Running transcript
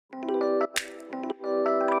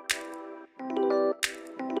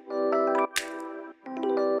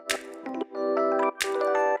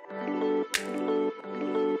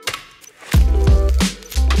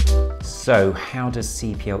So how does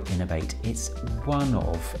CPL innovate? It's one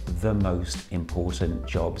of the most important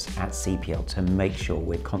jobs at CPL to make sure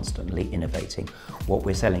we're constantly innovating. What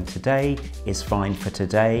we're selling today is fine for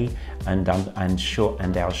today and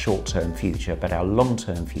our short-term future, but our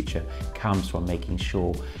long-term future comes from making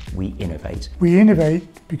sure we innovate. We innovate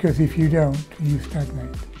because if you don't, you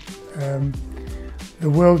stagnate. The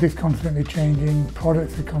world is constantly changing,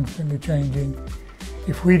 products are constantly changing.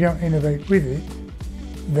 If we don't innovate with it,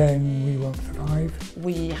 then we won't survive.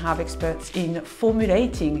 We have experts in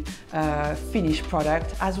formulating finished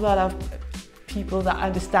product, as well as people that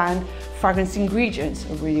understand fragrance ingredients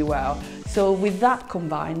really well. So with that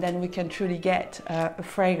combined, then we can truly get a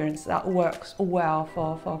fragrance that works well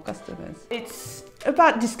for our customers. It's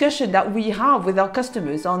about discussion that we have with our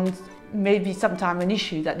customers on maybe sometime an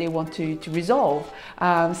issue that they want to resolve.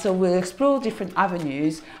 So we'll explore different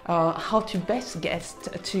avenues, how to best get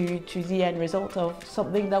to the end result of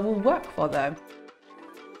something that will work for them.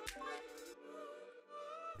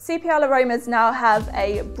 CPL Aromas now have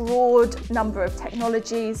a broad number of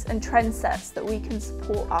technologies and trend sets that we can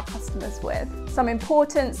support our customers with. Some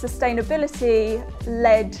important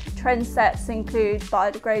sustainability-led trend sets include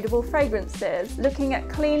biodegradable fragrances, looking at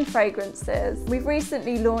clean fragrances. We've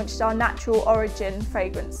recently launched our natural origin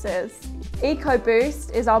fragrances.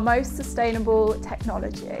 EcoBoost is our most sustainable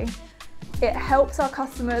technology. It helps our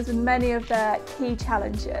customers with many of their key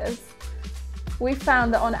challenges. We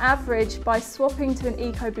found that on average, by swapping to an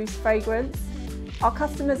EcoBoost fragrance, our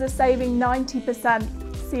customers are saving 90%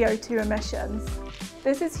 CO2 emissions.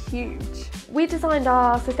 This is huge. We designed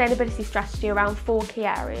our sustainability strategy around 4 key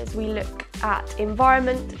areas. We look at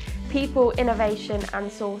environment, people, innovation and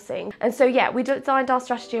sourcing. And so yeah, we designed our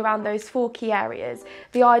strategy around those 4 key areas.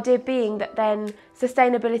 The idea being that then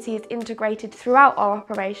sustainability is integrated throughout our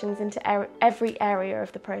operations into every area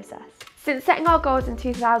of the process. Since setting our goals in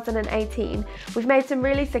 2018, we've made some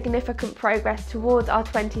really significant progress towards our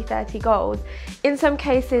 2030 goals, in some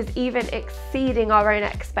cases even exceeding our own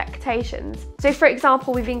expectations. So for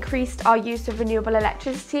example, we've increased our use of renewable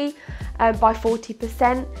electricity by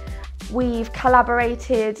 40%. We've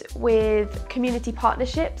collaborated with community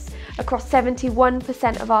partnerships across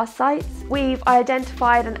 71% of our sites. We've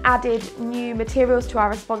identified and added new materials to our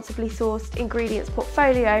responsibly sourced ingredients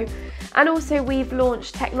portfolio. And also we've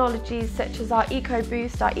launched technologies such as our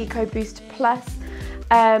EcoBoost, our EcoBoost Plus,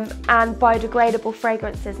 and biodegradable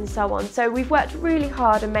fragrances and so on. So we've worked really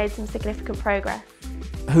hard and made some significant progress.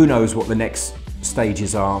 Who knows what the next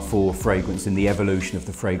stages are for fragrance in the evolution of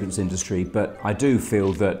the fragrance industry, but I do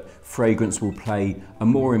feel that fragrance will play a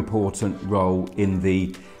more important role in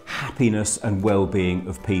the happiness and well-being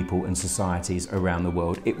of people and societies around the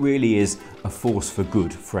world. It really is a force for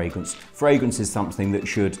good, fragrance. Fragrance is something that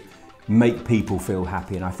should make people feel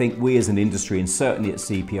happy, and I think we as an industry, and certainly at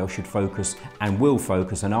CPL, should focus and will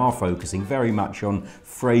focus and are focusing very much on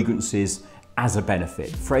fragrances as a benefit,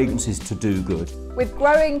 fragrances to do good. With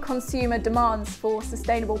growing consumer demands for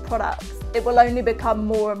sustainable products, it will only become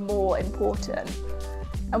more and more important.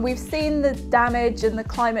 And we've seen the damage and the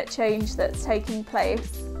climate change that's taking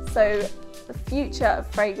place, so the future of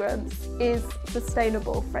fragrance is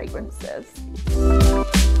sustainable fragrances.